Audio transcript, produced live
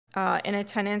In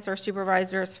attendance are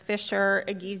Supervisors Fisher,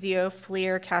 Agizio,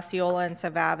 Fleer, Cassiola, and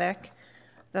Savavic.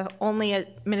 The only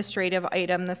administrative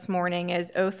item this morning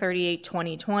is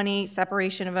 038-2020,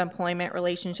 separation of employment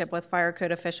relationship with Fire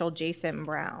Code official Jason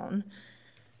Brown.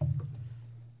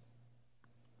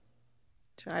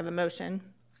 Do I have a motion?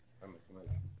 Do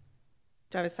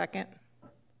I have a second?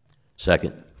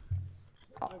 Second.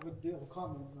 I would have a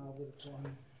comment now that it's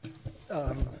on.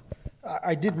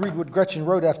 I did read what Gretchen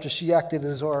wrote after she acted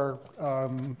as our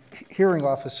hearing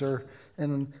officer,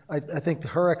 and I think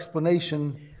her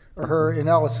explanation or her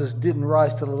analysis didn't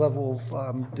rise to the level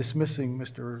of dismissing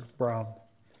Mr. Brown.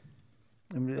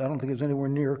 I mean, I don't think it was anywhere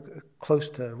near close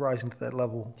to rising to that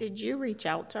level. Did you reach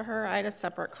out to her? I had a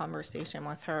separate conversation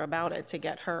with her about it to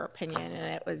get her opinion,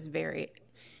 and it was very,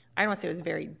 I don't want to say it was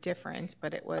very different,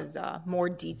 but it was more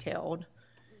detailed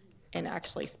in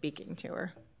actually speaking to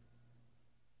her.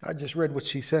 I just read what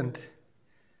she sent.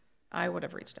 I would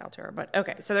have reached out to her, but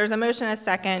okay. So there's a motion, a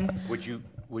second. Would you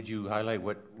highlight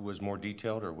what was more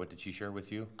detailed, or what did she share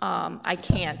with you? I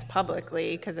can't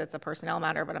publicly because it's a personnel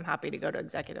matter, but I'm happy to go to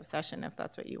executive session if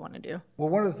that's what you want to do. Well,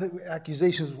 one of the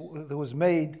accusations that was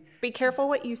made. Be careful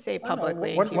what you say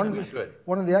publicly.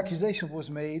 One of the accusations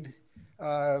was made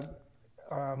that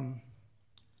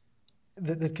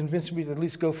convinced me to at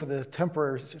least go for the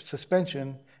temporary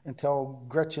suspension until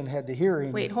Gretchen had the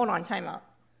hearing. Wait, hold on, time out.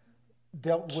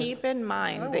 Keep in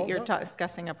mind that you're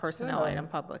discussing a personnel item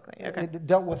publicly. Okay. It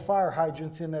dealt with fire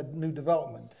hydrants in a new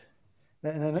development.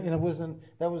 And it wasn't,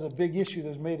 that was a big issue that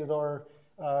was made at our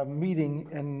meeting,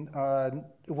 and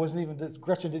it wasn't even,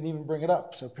 Gretchen didn't even bring it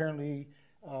up. So apparently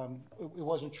it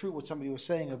wasn't true what somebody was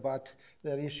saying about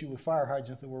that issue with fire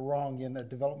hydrants that were wrong in that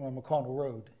development on McConnell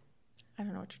Road. I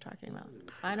don't know what you're talking about.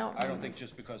 I don't think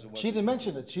just because it wasn't. She didn't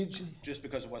mention it. Just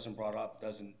because it wasn't brought up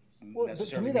doesn't well,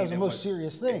 to me, that was the most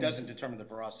serious thing. It doesn't determine the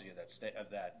veracity of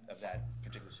that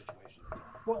particular situation.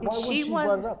 Why wouldn't she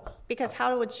brought it up? Because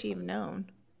how would she have known?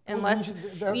 Unless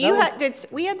we had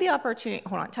the opportunity.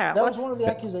 Hold on, Tyra. That was one of the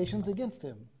accusations against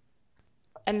him.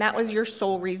 And that was your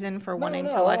sole reason for wanting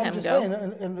to let him go? Saying,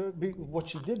 and what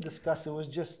she did discuss, it was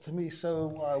just, to me,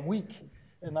 so weak.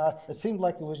 And it seemed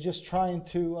like it was just trying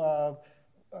to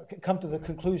come to the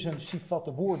conclusion she felt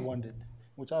the board wanted,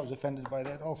 which I was offended by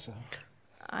that also.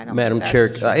 Madam Chair,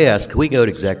 I ask, can we go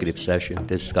to executive session to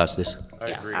discuss this? I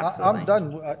agree. I'm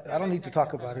done. I don't need to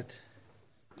talk about it.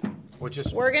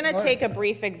 We're going to take a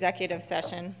brief executive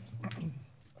session. All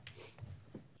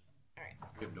right.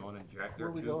 We have Dawn and Jack there, Where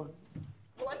are we too? going?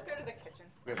 Well, let's go to the kitchen.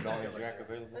 We have Dawn and Jack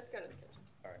available? Let's go to the kitchen.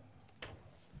 All right.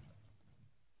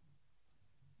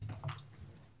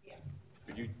 Yeah.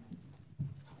 Could you...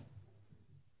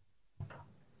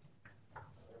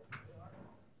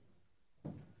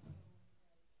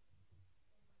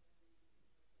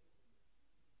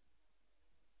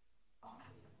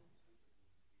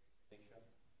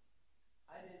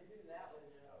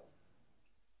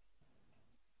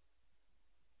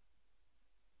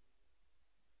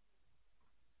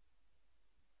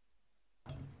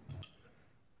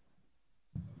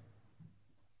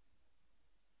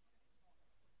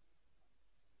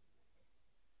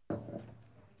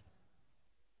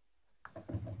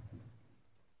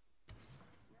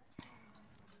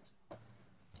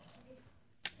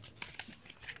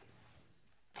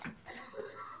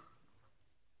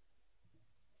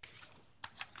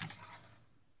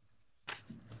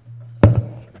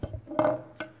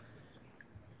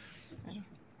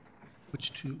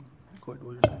 Which two? Go ahead,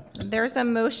 what are you saying? There's a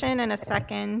motion and a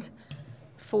second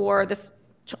for this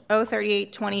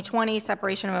 038-2020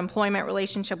 separation of employment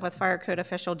relationship with Fire Code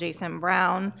official Jason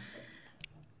Brown.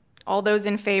 All those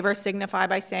in favor signify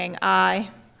by saying aye.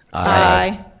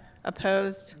 Aye.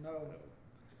 Opposed? No.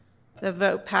 The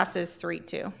vote passes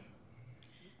 3-2.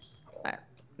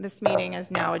 This meeting is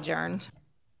now adjourned.